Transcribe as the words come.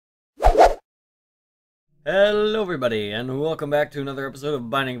Hello everybody, and welcome back to another episode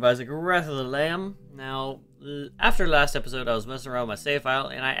of Binding of Isaac Wrath of the Lamb. Now, after last episode, I was messing around with my save file,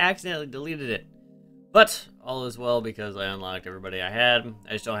 and I accidentally deleted it. But, all is well because I unlocked everybody I had.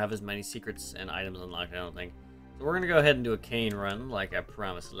 I just don't have as many secrets and items unlocked, I don't think. So we're going to go ahead and do a cane run, like I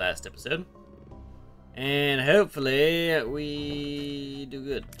promised last episode. And hopefully, we do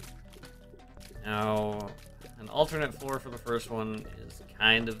good. Now, an alternate floor for the first one is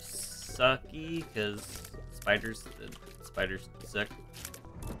kind of sucky, because spiders suck.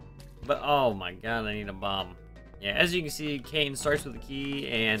 But oh my god, I need a bomb. Yeah, as you can see, Kane starts with a key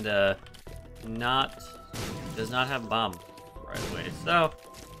and does not have a bomb right away. So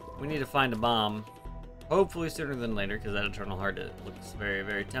we need to find a bomb, hopefully sooner than later, because that eternal heart looks very,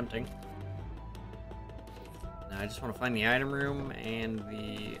 very tempting. Now I just want to find the item room and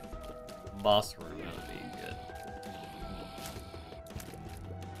the boss room. That would be good.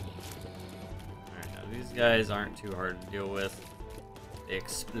 These guys aren't too hard to deal with. They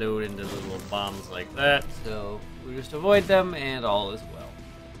explode into little bombs like that, so we just avoid them and all is well.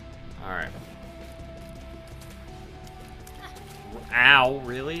 Alright. Ow,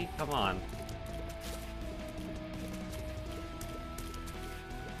 really? Come on.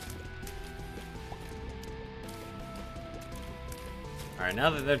 Alright, now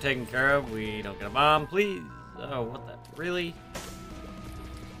that they're taken care of, we don't get a bomb, please. Oh, what the? Really?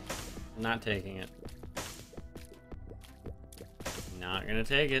 I'm not taking it. Not gonna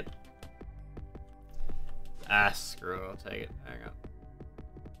take it. Ah, screw it, I'll take it. Hang on.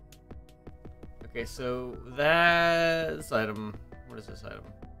 Okay, so this item. What is this item?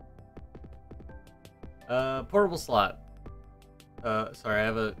 Portable slot. Sorry, I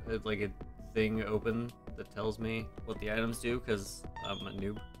have a thing open that tells me what the items do because I'm a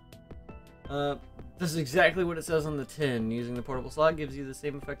noob. This is exactly what it says on the tin. Using the portable slot gives you the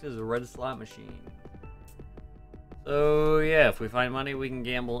same effect as a red slot machine. So yeah, if we find money, we can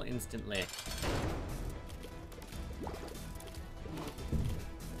gamble instantly.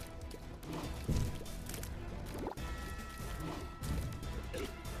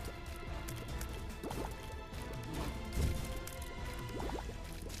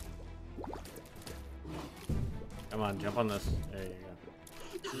 Come on, jump on this. There you go.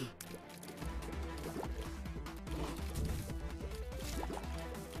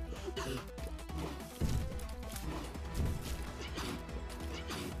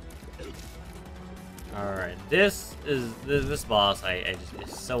 Alright, this boss I just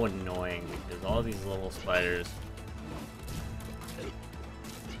is so annoying because all these little spiders.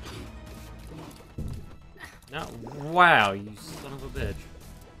 No, wow, you son of a bitch.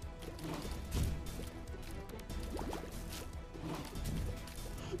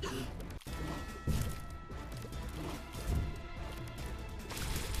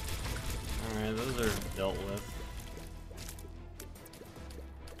 Alright, those are dealt with.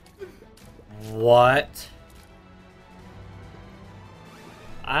 What?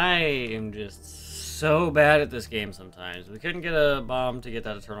 I am just so bad at this game sometimes. We couldn't get a bomb to get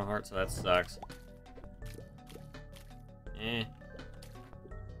that eternal heart, so that sucks. Eh.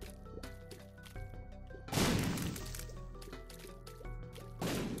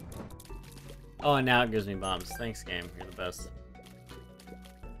 Oh, and now it gives me bombs. Thanks, game. You're the best.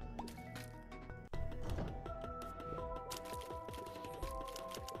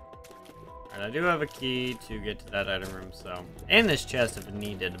 I do have a key to get to that item room, so... And this chest if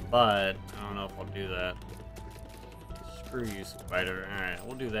needed, but I don't know if I'll do that. Screw you, spider. Alright,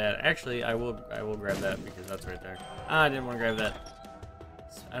 we'll do that. Actually, I will grab that because that's right there. Ah, I didn't want to grab that.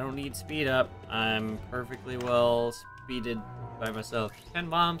 I don't need speed up. I'm perfectly well speeded by myself.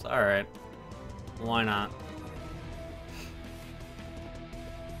 10 bombs? Alright. Why not?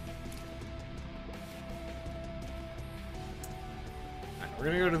 We're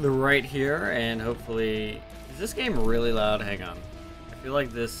gonna go to the right here, and hopefully... Is this game really loud? Hang on. I feel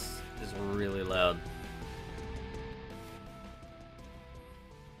like this is really loud.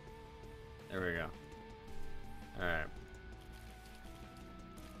 There we go. Alright.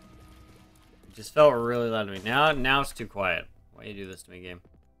 It just felt really loud to me. Now it's too quiet. Why you do this to me, game?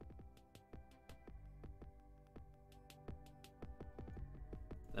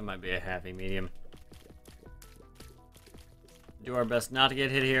 That might be a happy medium. Do our best not to get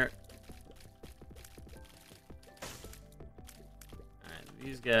hit here. Alright,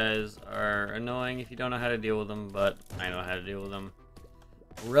 these guys are annoying if you don't know how to deal with them, but I know how to deal with them.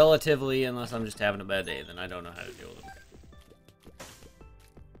 Relatively, unless I'm just having a bad day, then I don't know how to deal with them.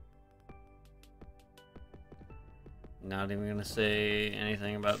 Not even gonna say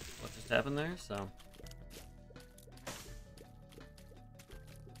anything about what just happened there, so...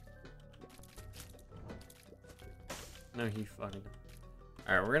 No, he fucking...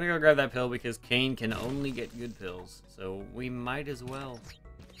 Alright, we're gonna go grab that pill because Kane can only get good pills. So we might as well.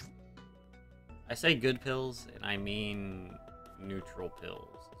 I say good pills, and I mean neutral pills,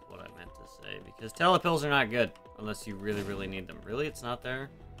 is what I meant to say. Because telepills are not good, unless you really, really need them. Really? It's not there?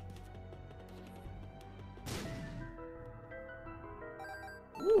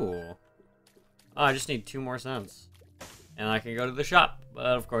 Ooh. Oh, I just need 2 more cents. And I can go to the shop. But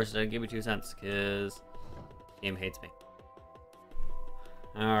of course, it didn't give me 2 cents, because the game hates me.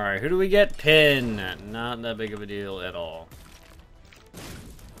 Alright, who do we get? Pin. Not that big of a deal at all.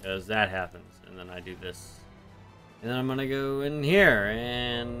 Because that happens. And then I do this. And then I'm gonna go in here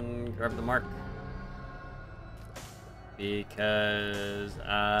and grab the mark. Because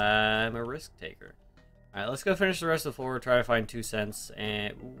I'm a risk taker. Alright, let's go finish the rest of the floor. Try to find 2 cents.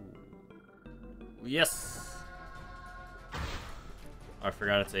 And... Ooh. Yes! Oh, I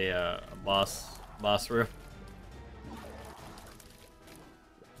forgot it's a boss room.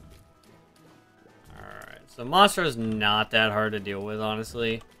 So Monster is not that hard to deal with,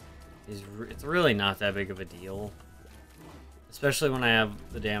 honestly. It's really not that big of a deal. Especially when I have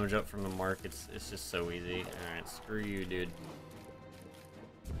the damage up from the mark, it's just so easy. Alright, screw you, dude.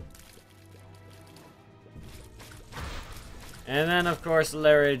 And then, of course,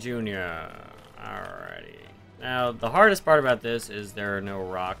 Larry Jr. Alrighty. Now, the hardest part about this is there are no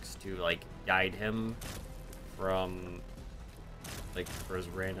rocks to, like, guide him from, like, for his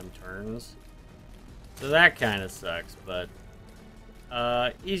random turns. So that kind of sucks, but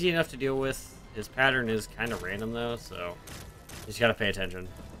easy enough to deal with. His pattern is kind of random, though, so you just gotta pay attention.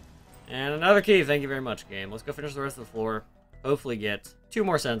 And another key, thank you very much, game. Let's go finish the rest of the floor. Hopefully get 2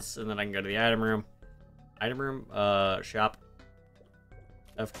 more cents, and then I can go to the item room. Item room? Shop.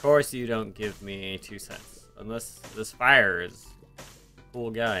 Of course you don't give me 2 cents. Unless this fire is a cool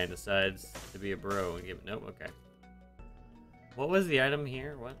guy and decides to be a bro and give it... Nope, okay. What was the item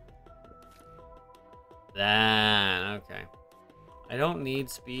here? What? That, okay. I don't need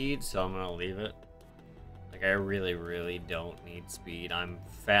speed, so I'm gonna leave it. Like, I really, really don't need speed. I'm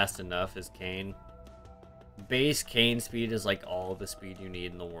fast enough as Kane. Base Kane speed is like all the speed you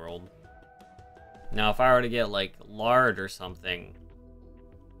need in the world. Now, if I were to get like lard or something,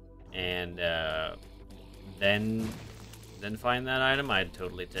 and then find that item, I'd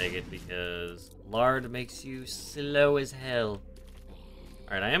totally take it because lard makes you slow as hell.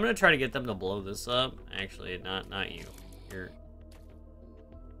 Alright, I am going to try to get them to blow this up. Actually, not you. Here.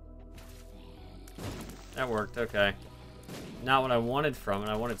 That worked, okay. Not what I wanted from it.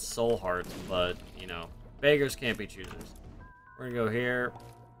 I wanted soul hearts, but, you know, beggars can't be choosers. We're going to go here.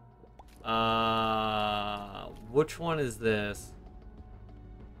 Which one is this?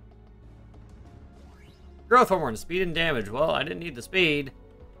 Growth hormone, speed and damage. Well, I didn't need the speed.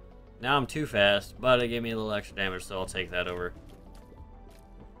 Now I'm too fast, but it gave me a little extra damage, so I'll take that over.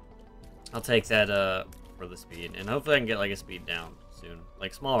 I'll take that for the speed, and hopefully I can get like a speed down soon.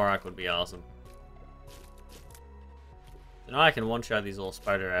 Like small rock would be awesome. So now I can one-shot these little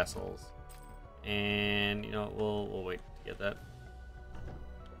spider assholes, and you know we'll wait to get that.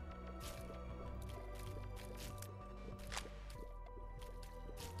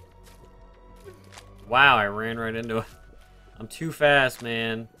 Wow, I ran right into it. I'm too fast,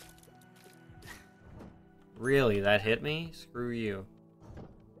 man. Really, that hit me? Screw you.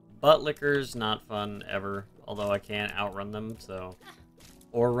 Butt lickers, not fun ever. Although I can't outrun them, so...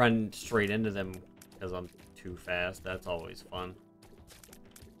 Or run straight into them because I'm too fast. That's always fun.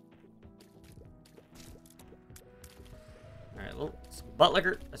 Alright, well, butt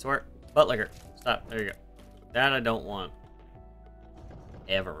licker. I swear. Butt licker. Stop. There you go. That I don't want.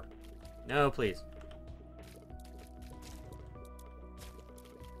 Ever. No, please.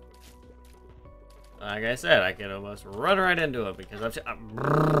 Like I said, I could almost run right into it because I'm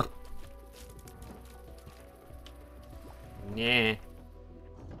nah.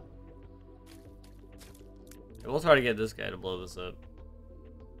 We'll try to get this guy to blow this up.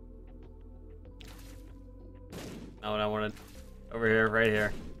 Not what I wanted. Over here, right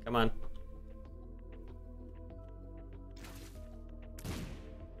here. Come on.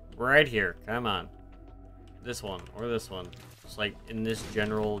 Right here. Come on. This one, or this one. Just like in this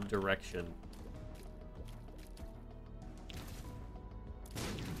general direction.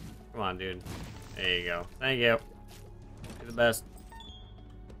 Come on, dude. There you go. Thank you. You're the best.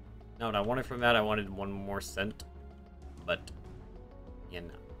 No, what I wanted from that, I wanted 1 more cent. But, you know.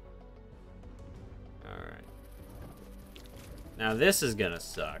 Alright. Now this is gonna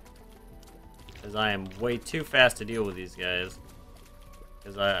suck. Because I am way too fast to deal with these guys.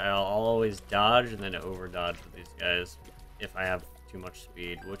 Because I'll always dodge and then over-dodge with these guys. If I have too much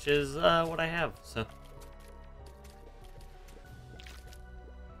speed. Which is what I have, so...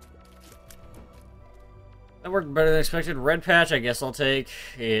 That worked better than expected. Red patch, I guess I'll take.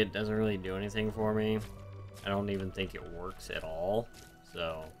 It doesn't really do anything for me. I don't even think it works at all.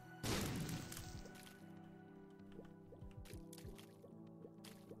 So...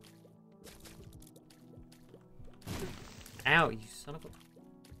 Ow, you son of a...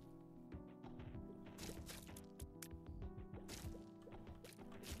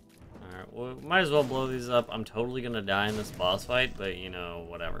 Alright, well, might as well blow these up. I'm totally gonna die in this boss fight, but, you know,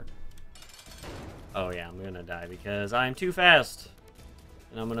 whatever. Oh yeah, I'm gonna die because I'm too fast.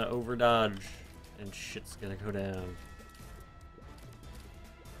 And I'm gonna over-dodge. And shit's gonna go down.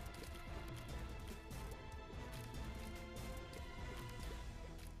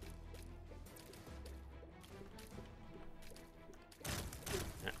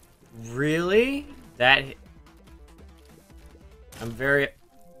 Really? That hit. I'm very...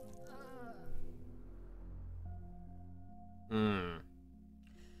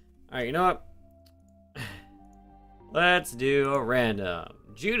 Alright, you know what? Let's do a random.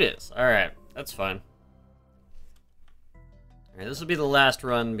 Judas. Alright, that's fine. Alright, this will be the last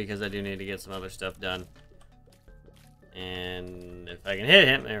run because I do need to get some other stuff done. And if I can hit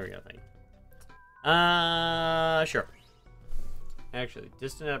him, there we go. Thank you. Sure. Actually,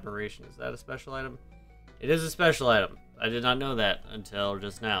 distant admiration, is that a special item? It is a special item. I did not know that until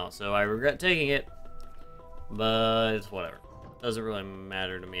just now, so I regret taking it. But it's whatever. Doesn't really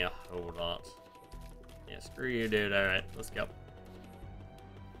matter to me a whole lot. Yeah, screw you, dude. Alright, let's go.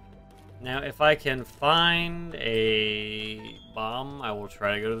 Now, if I can find a bomb, I will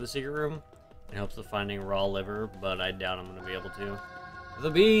try to go to the secret room in hopes of finding raw liver, but I doubt I'm going to be able to.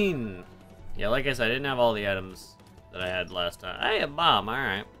 The bean! Yeah, like I said, I didn't have all the items that I had last time. Hey, a bomb,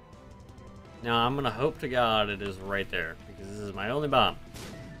 alright. Now, I'm going to hope to God it is right there, because this is my only bomb.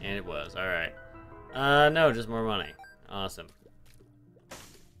 And it was, alright. No, just more money. Awesome.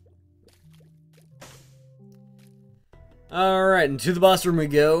 Alright, and to the boss room we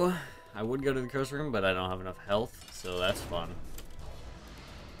go. I would go to the curse room, but I don't have enough health, so that's fun.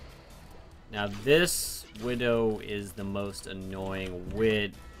 Now, this widow is the most annoying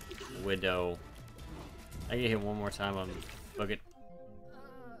widow. I get hit one more time on fuck it.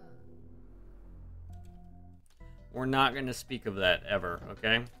 We're not going to speak of that ever,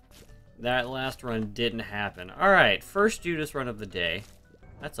 okay? That last run didn't happen. Alright, first Judas run of the day.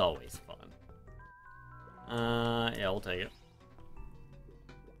 That's always fun. Yeah, we'll take it.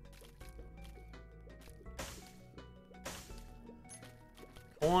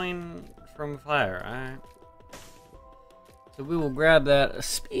 Coin from fire, alright. So we will grab that. A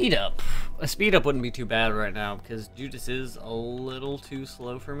speed up. A speed up wouldn't be too bad right now because Judas is a little too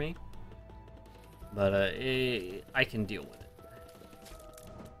slow for me. But I can deal with it.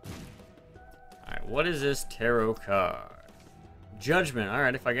 Alright, what is this tarot card? Judgment.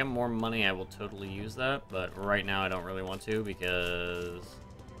 Alright, if I get more money, I will totally use that. But right now, I don't really want to because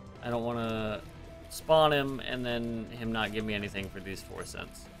I don't want to spawn him and then him not give me anything for these 4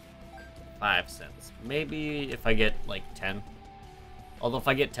 cents. 5 cents. Maybe if I get like 10. Although if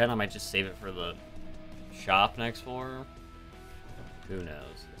I get 10, I might just save it for the shop next floor. Who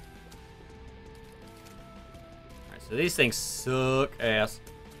knows? Alright, so these things suck ass.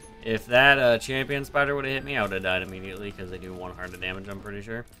 If that champion spider would have hit me, I would have died immediately because they do 1 heart of damage, I'm pretty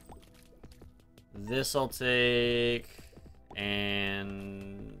sure. This I'll take.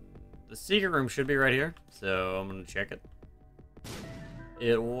 And the secret room should be right here, so I'm going to check it.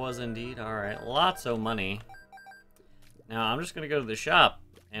 It was indeed. Alright, lots of money. Now, I'm just going to go to the shop,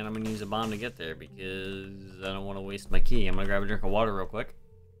 and I'm going to use a bomb to get there because I don't want to waste my key. I'm going to grab a drink of water real quick.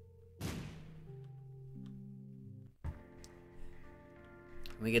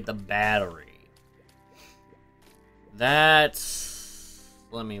 Let me get the battery. That's...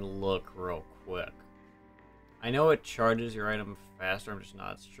 Let me look real quick. I know it charges your item faster. I'm just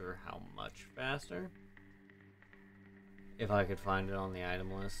not sure how much faster. If I could find it on the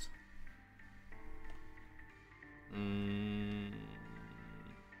item list.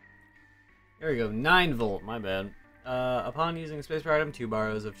 Here we go. 9 volt. My bad. Upon using a spacebar item, 2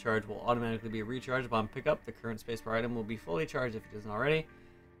 bars of charge will automatically be recharged upon pickup. The current spacebar item will be fully charged if it isn't already.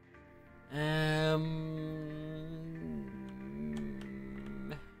 I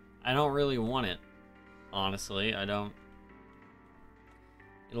don't really want it. Honestly, I don't.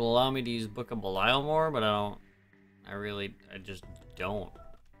 It'll allow me to use Book of Belial more, but I just don't.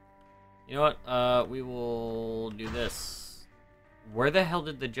 You know what? We will do this. Where the hell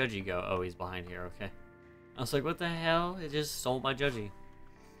did the judgy go? Oh, he's behind here, okay. I was like, what the hell? It just stole my judgy.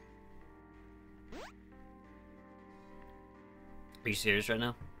 Are you serious right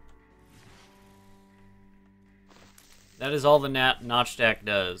now? That is all the Notched Axe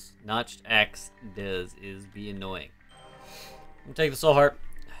does. Notched Axe does is be annoying. I'm gonna take the Soul Heart,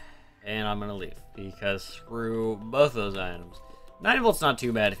 and I'm gonna leave because screw both those items. 9 volt's not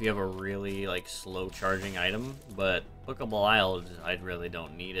too bad if you have a really like slow charging item, but Book of Belial, I really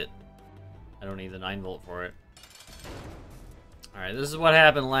don't need it. I don't need the 9 volt for it. All right, this is what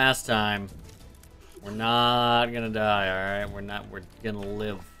happened last time. We're not gonna die. All right, we're gonna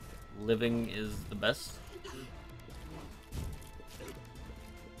live. Living is the best.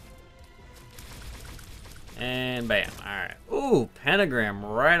 And bam. Alright. Ooh, pentagram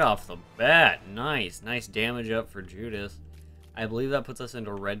right off the bat. Nice. Nice damage up for Judas. I believe that puts us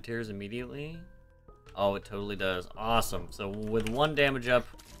into red tiers immediately. Oh, it totally does. Awesome. So with 1 damage up,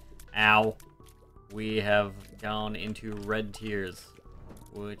 ow, we have gone into red tiers,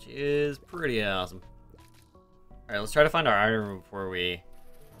 which is pretty awesome. Alright, let's try to find our item room before we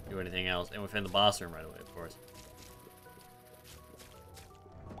do anything else. And we find the boss room right away, of course.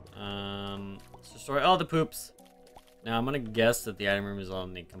 Let's destroy all the poops. Now, I'm gonna guess that the item room is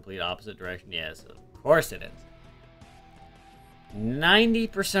on the complete opposite direction. Yes, of course it is.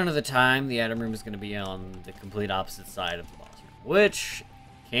 90% of the time, the item room is gonna be on the complete opposite side of the boss room, which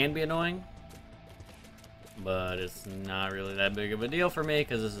can be annoying, but it's not really that big of a deal for me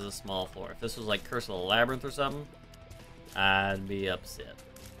because this is a small floor. If this was like Curse of the Labyrinth or something, I'd be upset.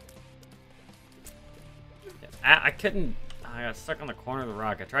 I couldn't. I got stuck on the corner of the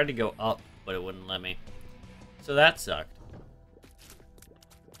rock. I tried to go up, but it wouldn't let me. So that sucked.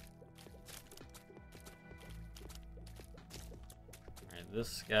 Alright,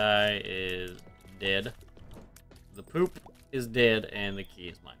 this guy is dead. The poop is dead, and the key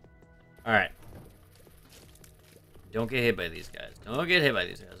is mine. Alright. Don't get hit by these guys. Don't get hit by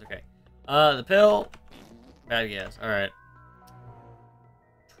these guys. Okay. The pill. Bad guess. Alright.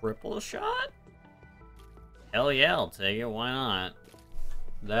 Triple shot? Hell yeah, I'll take it. Why not?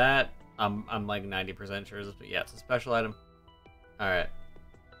 That, I'm like 90% sure. But yeah, it's a special item. Alright.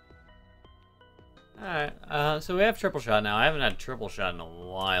 Alright, so we have triple shot now. I haven't had triple shot in a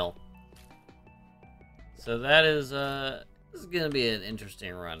while. So that is, this is gonna be an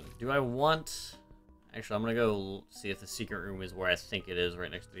interesting run. Do I want... Actually, I'm gonna go see if the secret room is where I think it is,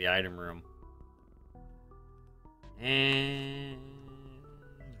 right next to the item room. And...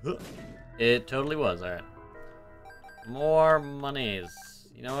 it totally was, alright. More monies.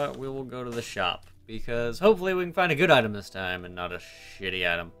 You know what? We will go to the shop. Because hopefully we can find a good item this time and not a shitty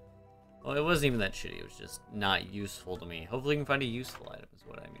item. Well, it wasn't even that shitty. It was just not useful to me. Hopefully we can find a useful item is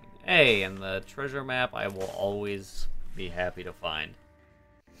what I mean. Hey, and the treasure map I will always be happy to find.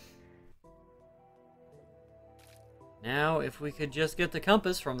 Now, if we could just get the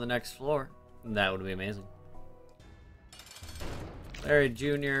compass from the next floor, that would be amazing. Larry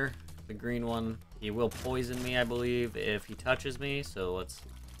Jr., the green one. He will poison me, I believe, if he touches me, so let's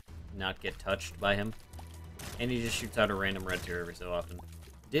not get touched by him. And he just shoots out a random red tier every so often.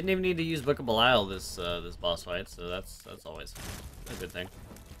 Didn't even need to use Book of Belial this this boss fight, so that's always a good thing.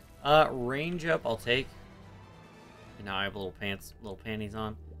 Range up, I'll take. And now I have little panties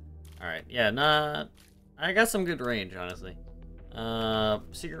on. Alright, yeah, nah, I got some good range, honestly.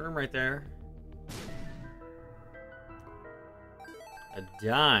 Secret room right there. A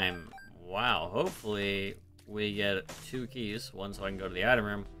dime. Wow, hopefully we get 2 keys. One so I can go to the item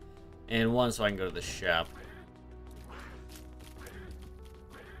room, and one so I can go to the shop.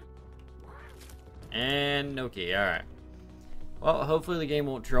 And no key, alright. Well, hopefully the game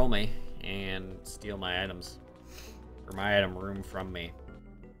won't troll me and steal my items. Or my item room from me.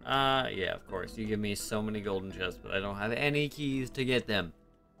 Yeah, of course. You give me so many golden chests, but I don't have any keys to get them.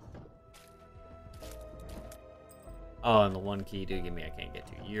 Oh, and the 1 key you do give me I can't get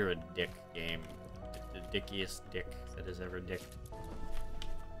to. You're a dick, game. The dickiest dick that has ever dicked.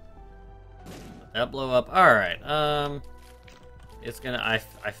 Let that blow up. Alright, it's gonna,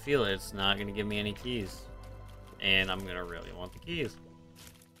 I feel it's not gonna give me any keys. And I'm gonna really want the keys.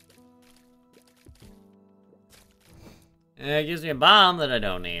 And it gives me a bomb that I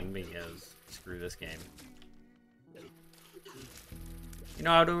don't need because screw this game. You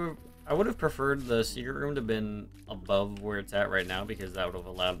know, I would have preferred the secret room to have been above where it's at right now because that would have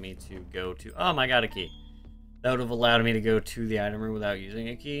allowed me to go to... Oh my god, a key. That would have allowed me to go to the item room without using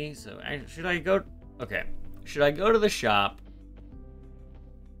a key. So, should I go... Okay. Should I go to the shop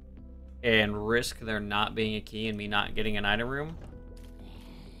and risk there not being a key and me not getting an item room?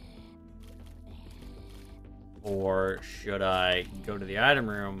 Or should I go to the item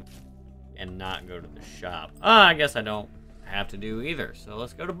room and not go to the shop? I guess I don't have to do either, so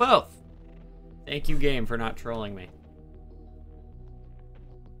let's go to both. Thank you, game, for not trolling me.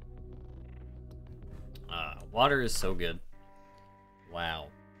 Water is so good. Wow.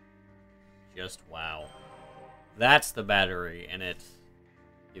 Just wow. That's the battery, and it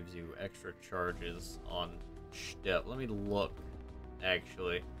gives you extra charges on stuff. Let me look,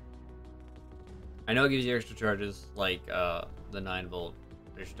 actually. I know it gives you extra charges, like the 9-volt.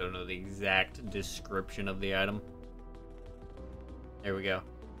 I just don't know the exact description of the item. There we go.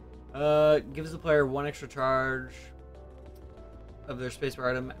 Gives the player 1 extra charge of their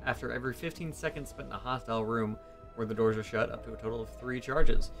spacebar item after every 15 seconds spent in a hostile room where the doors are shut, up to a total of 3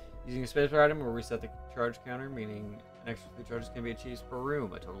 charges. Using a spacebar item will reset the charge counter, meaning an extra 3 charges can be achieved per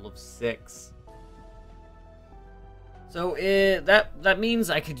room, a total of 6. So that means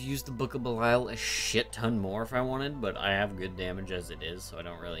I could use the Book of Belial a shit ton more if I wanted, but I have good damage as it is, so I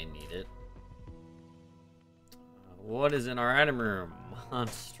don't really need it. What is in our item room?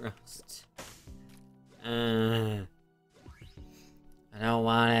 Monstrous. I don't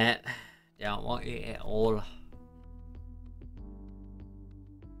want it. Don't want it at all.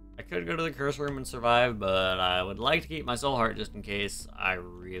 I could go to the curse room and survive, but I would like to keep my soul heart just in case I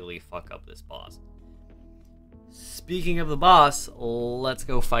really fuck up this boss. Speaking of the boss, let's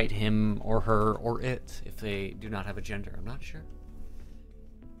go fight him or her or it if they do not have a gender. I'm not sure.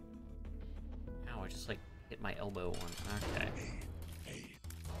 Ow, I just like hit my elbow once. Okay.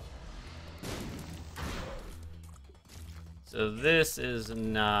 So this is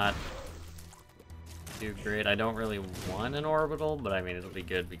not too great. I don't really want an orbital, but I mean it'll be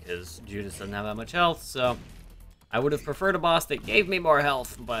good because Judas doesn't have that much health, so I would have preferred a boss that gave me more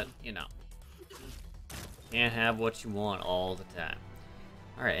health, but you know. Can't have what you want all the time.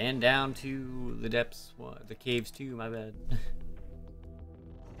 Alright, and down to the depths, the caves too, my bad.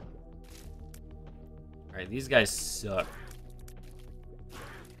 Alright, these guys suck.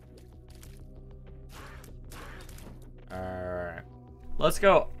 Alright. Let's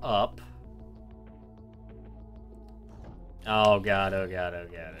go up. Oh god, oh god, oh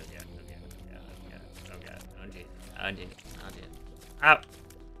god, oh god, oh god, oh god, oh god, oh jeez, oh jeez, oh jeez. Ow!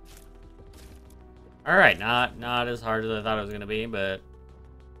 Alright, not as hard as I thought it was gonna be, but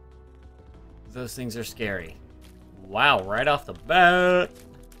those things are scary. Wow, right off the bat!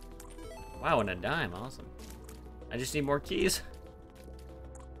 Wow, and a dime, awesome. I just need more keys.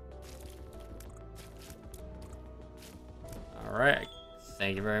 Alright,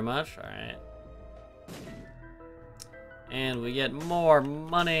 thank you very much, alright. And we get more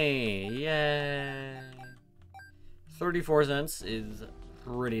money, yay! 34 cents is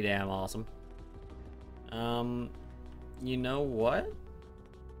pretty damn awesome. You know what?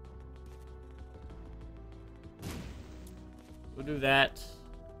 We'll do that.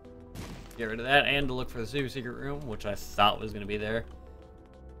 Get rid of that, and to look for the super secret room, which I thought was going to be there.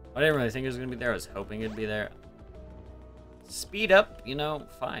 I didn't really think it was going to be there. I was hoping it'd be there. Speed up, you know,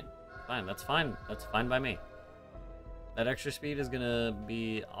 fine. Fine, that's fine. That's fine by me. That extra speed is going to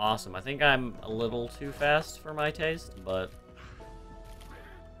be awesome. I think I'm a little too fast for my taste, but...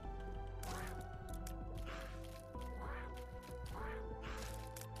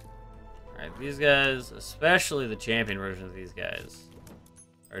 Alright, these guys, especially the champion version of these guys,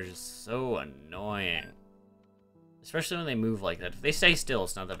 are just so annoying. Especially when they move like that. If they stay still,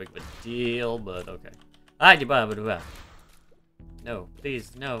 it's not that big of a deal, but okay. No,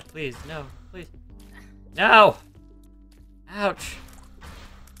 please, no, please, no, please. No! Ouch!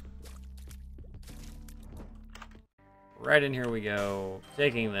 Right in here we go.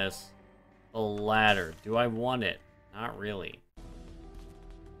 Taking this. The ladder. Do I want it? Not really.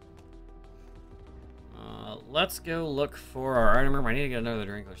 Let's go look for our item room. I need to get another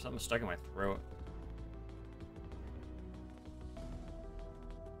drink. There's something stuck in my throat.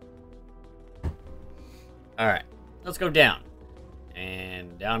 Alright. Let's go down.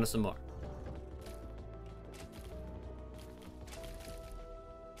 And down to some more.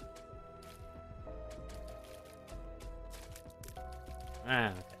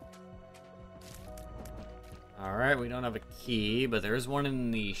 Okay. Alright, we don't have a key, but there is one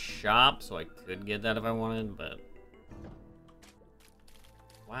in the shop, so I could get that if I wanted, but...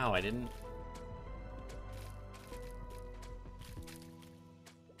 Wow, I didn't...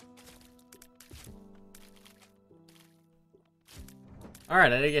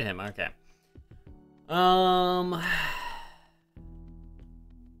 Alright, I did get him, okay.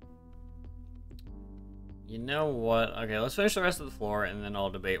 You know what? Okay, let's finish the rest of the floor, and then I'll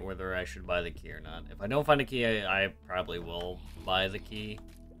debate whether I should buy the key or not. If I don't find a key, I probably will buy the key.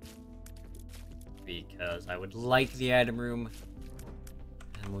 Because I would like the item room.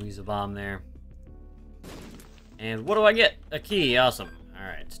 And we'll use a bomb there. And what do I get? A key, awesome.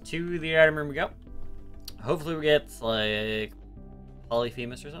 Alright, to the item room we go. Hopefully we get, like,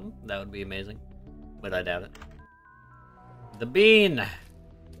 Polyphemus or something. That would be amazing. but I doubt it. The bean!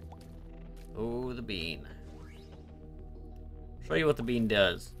 Oh, the bean. I'll show you what the bean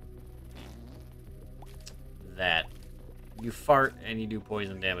does. That. You fart and you do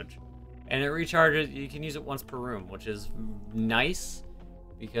poison damage. And it recharges, you can use it once per room, which is nice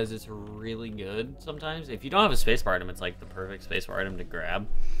because it's really good sometimes. If you don't have a spacebar item, it's like the perfect spacebar item to grab.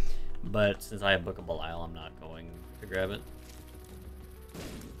 But since I have Book of Belial, I'm not going to grab it.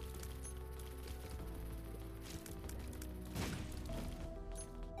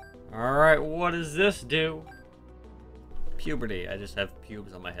 Alright, what does this do? Puberty. I just have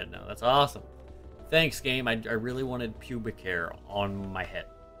pubes on my head now. That's awesome. Thanks, game. I really wanted pubic hair on my head.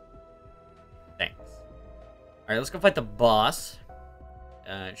 Thanks. Alright, let's go fight the boss.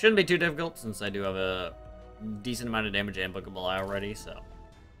 It shouldn't be too difficult since I do have a decent amount of damage and Book of Belial already, so.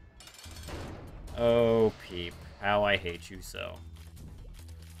 Oh, Peep. How I hate you so.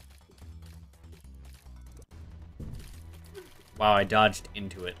 Wow, I dodged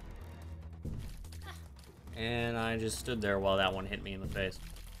into it. And I just stood there while that one hit me in the face.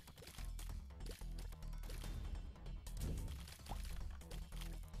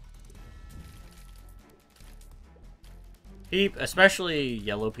 Peep, especially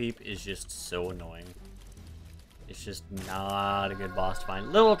Yellow Peep, is just so annoying. It's just not a good boss to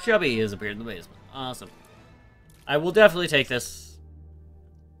find. Little Chubby has appeared in the basement. Awesome. I will definitely take this.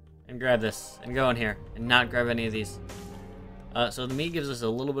 And grab this. And go in here. And not grab any of these. So the meat gives us a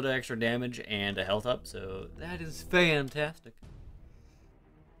little bit of extra damage and a health up. So that is fantastic.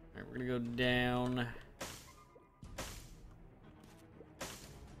 Alright, we're going to go down.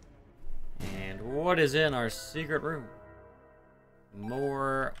 And what is in our secret room?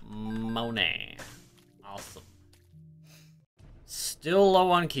 More money. Awesome. Still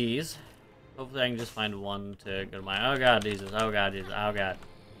low on keys. Hopefully I can just find one to go to my... Oh god, Jesus. Oh god, Jesus. Oh god.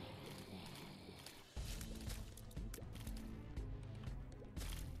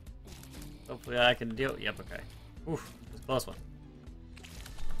 Hopefully I can deal... Yep, okay. Oof, that's a close one.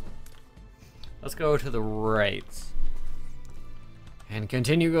 Let's go to the right. And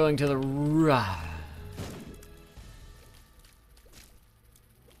continue going to the right.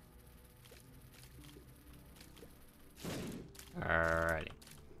 Alrighty.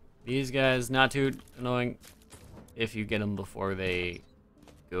 These guys, not too annoying if you get them before they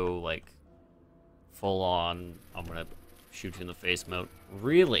go, like, full on, I'm gonna shoot you in the face mode.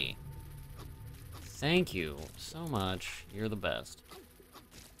 Really? Thank you so much. You're the best.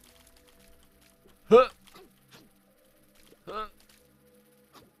 Huh. Huh.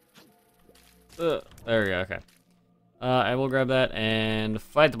 There we go, okay. I will grab that and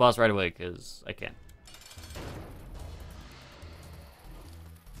fight the boss right away, because I can.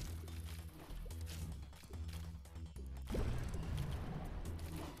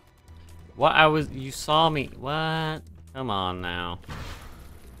 What? You saw me. What? Come on now.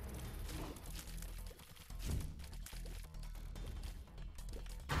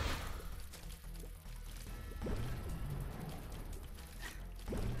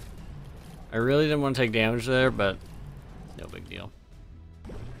 I really didn't want to take damage there, but no big deal.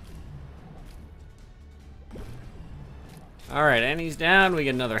 Alright, and he's down. We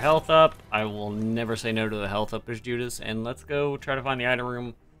get another health up. I will never say no to the health up as Judas. And let's go try to find the item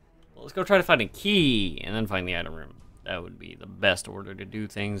room. Well, let's go try to find a key and then find the item room. That would be the best order to do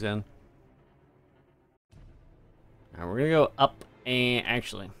things in. Alright, we're going to go up and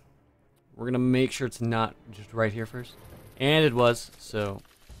actually, we're going to make sure it's not just right here first. And it was, so...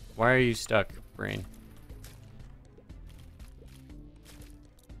 Why are you stuck, brain?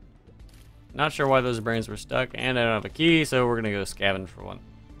 Not sure why those brains were stuck, and I don't have a key, so we're gonna go scavenge for one.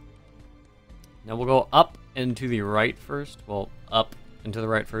 Now we'll go up and to the right first. Well, up and to the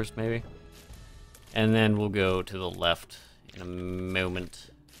right first, maybe. And then we'll go to the left in a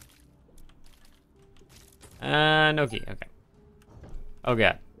moment. No key, okay. Oh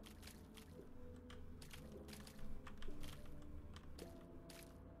god.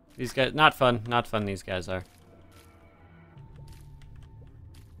 These guys, not fun, these guys are.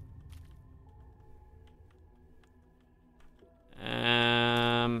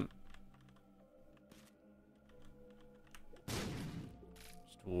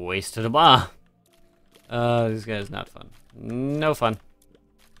 Just wasted a bomb. These guys not fun. No fun.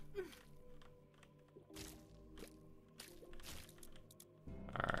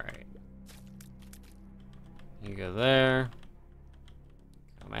 Alright. You go there.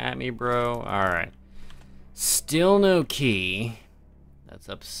 Come at me, bro. Alright. Still no key. That's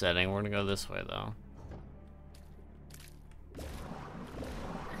upsetting. We're gonna go this way, though.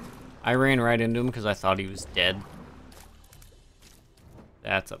 I ran right into him because I thought he was dead.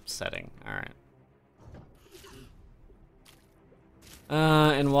 That's upsetting. Alright.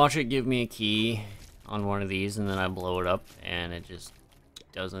 And watch it give me a key on one of these, and then I blow it up, and it just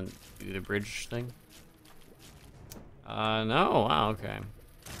doesn't do the bridge thing. No? Wow, okay.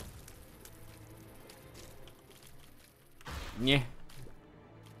 Yeah.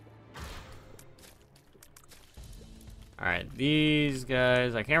 Alright, these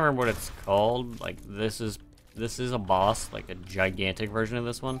guys, I can't remember what it's called. Like, this is a boss, like a gigantic version of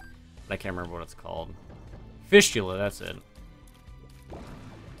this one, but I can't remember what it's called. Fistula, that's it.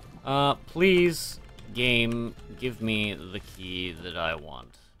 Please, game, give me the key that I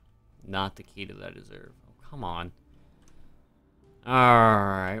want. Not the key that I deserve. Oh, come on.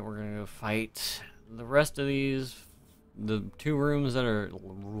 Alright, we're gonna go fight the rest of these, the 2 rooms that are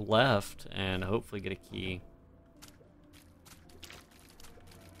left, and hopefully get a key.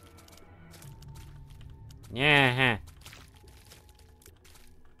 Yeah.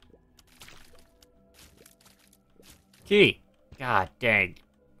 Key. God dang.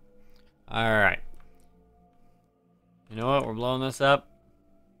 Alright. You know what? We're blowing this up.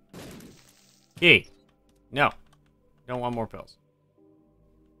 Key. No. Don't want more pills.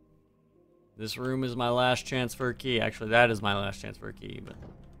 This room is my last chance for a key. Actually, that is my last chance for a key, but...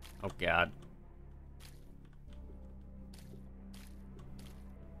 Oh, God.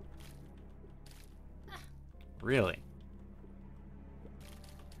 Really?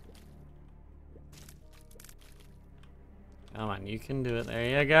 Come on, you can do it.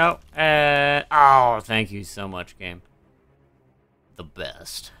 There you go. Oh, thank you so much, game. The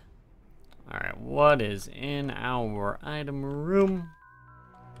best. Alright, what is in our item room?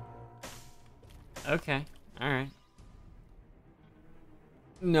 Okay, alright.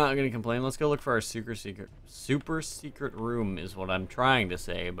 Not gonna complain. Let's go look for our super secret room is what I'm trying to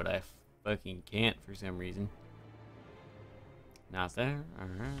say, but I fucking can't for some reason. Not there?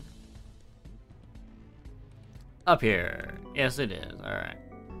 Alright. Up here. Yes, it is. Alright.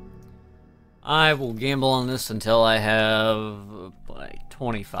 I will gamble on this until I have, like,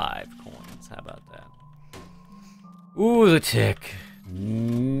 25 coins. How about that? Ooh, the tick.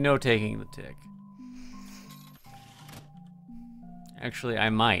 No taking the tick. Actually, I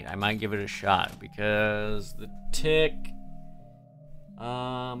might. I might give it a shot, because the tick...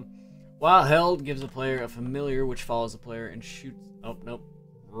 While held, gives a player a familiar which follows the player and shoots... Oh, nope.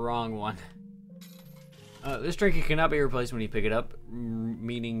 Wrong one. This trinket cannot be replaced when you pick it up,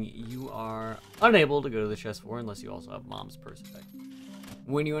 meaning you are unable to go to the chest for unless you also have Mom's Purse effect.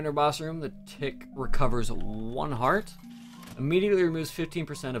 When you enter boss room, the tick recovers 1 heart. Immediately removes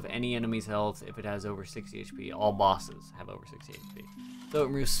 15% of any enemy's health if it has over 60 HP. All bosses have over 60 HP. So it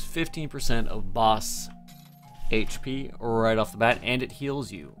removes 15% of boss HP right off the bat, and it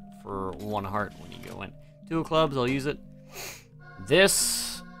heals you for 1 heart when you go in. 2 of clubs, I'll use it.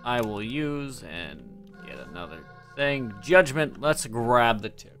 This I will use, and get another thing. Judgment, let's grab the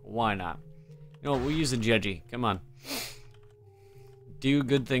tick. Why not? You know what, we'll use a judgy. Come on. Do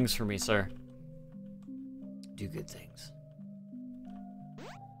good things for me, sir. Do good things.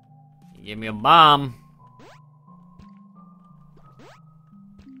 You give me a bomb.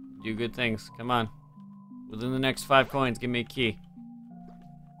 Do good things. Come on. Within the next 5 coins, give me a key.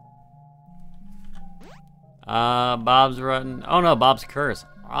 Bob's rotten. Oh no, Bob's curse.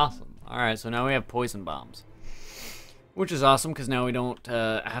 Awesome. Alright, so now we have poison bombs. Which is awesome, because now we don't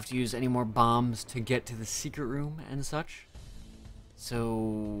have to use any more bombs to get to the secret room and such.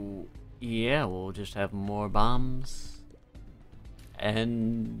 So, yeah, we'll just have more bombs.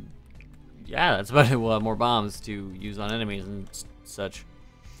 And, yeah, that's about it. We'll have more bombs to use on enemies and such.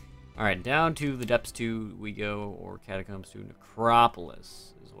 Alright, down to the depths 2 we go, or catacombs to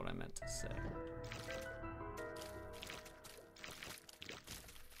Necropolis, is what I meant to say.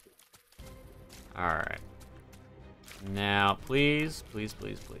 Alright. Now, please, please,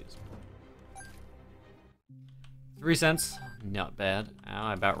 please, please. 3 cents. Not bad. Ow,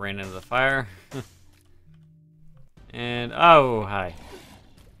 I about ran into the fire. And, oh, hi.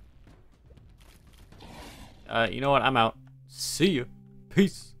 You know what? I'm out. See ya.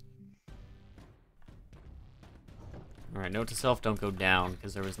 Peace. Alright, note to self, don't go down,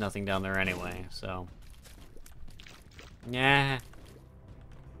 because there was nothing down there anyway, so. Nah.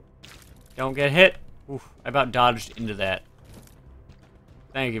 Don't get hit. Oof, I about dodged into that.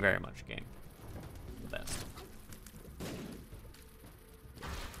 Thank you very much, game. The best.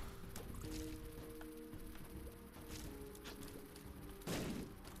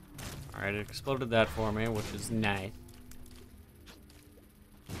 Alright, it exploded that for me, which is nice.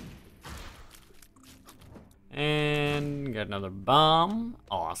 And got another bomb.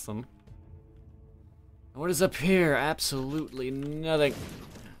 Awesome. What is up here? Absolutely nothing.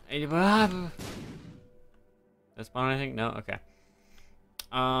 That spawn anything? No? Okay.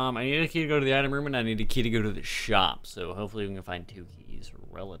 I need a key to go to the item room, and I need a key to go to the shop. So hopefully we can find 2 keys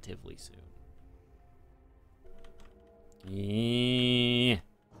relatively soon. Yeah.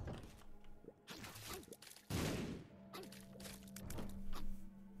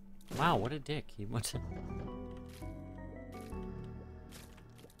 Wow, what a dick. He wants to...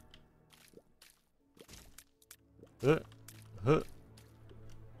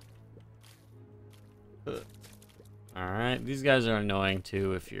 Alright, these guys are annoying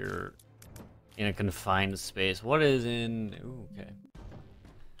too if you're in a confined space. What is in... Ooh, okay.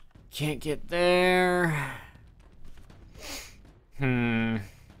 Can't get there. Yeah,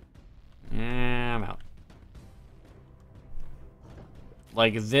 I'm out.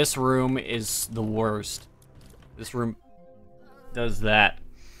 Like, this room is the worst. This room does that.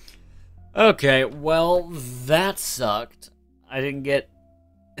 Okay, well, that sucked. I didn't get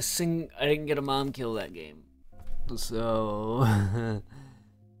a mom kill that game. So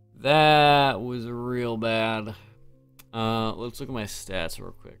that was real bad. Let's look at my stats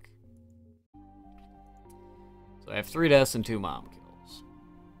real quick. So I have 3 deaths and 2 mom kills.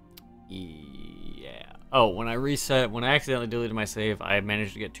 Yeah. Oh, when I accidentally deleted my save, I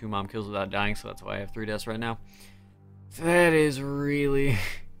managed to get 2 mom kills without dying, so that's why I have 3 deaths right now. That is really...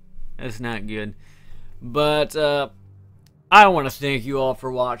 that's not good. But, I want to thank you all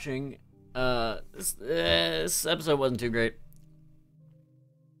for watching. This episode wasn't too great.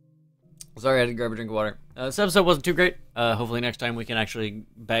 Sorry, I had to grab a drink of water. This episode wasn't too great. Hopefully next time we can actually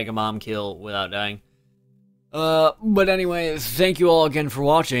bag a mom kill without dying. But anyway, thank you all again for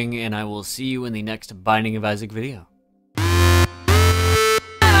watching, and I will see you in the next Binding of Isaac video.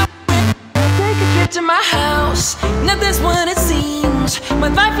 To my house, nothing's what it seems. My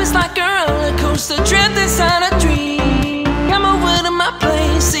life is like a roller coaster, trapped inside a dream. Come over to my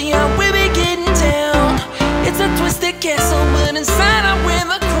place, see how we be getting down. It's a twisted castle, but inside I'm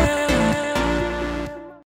with a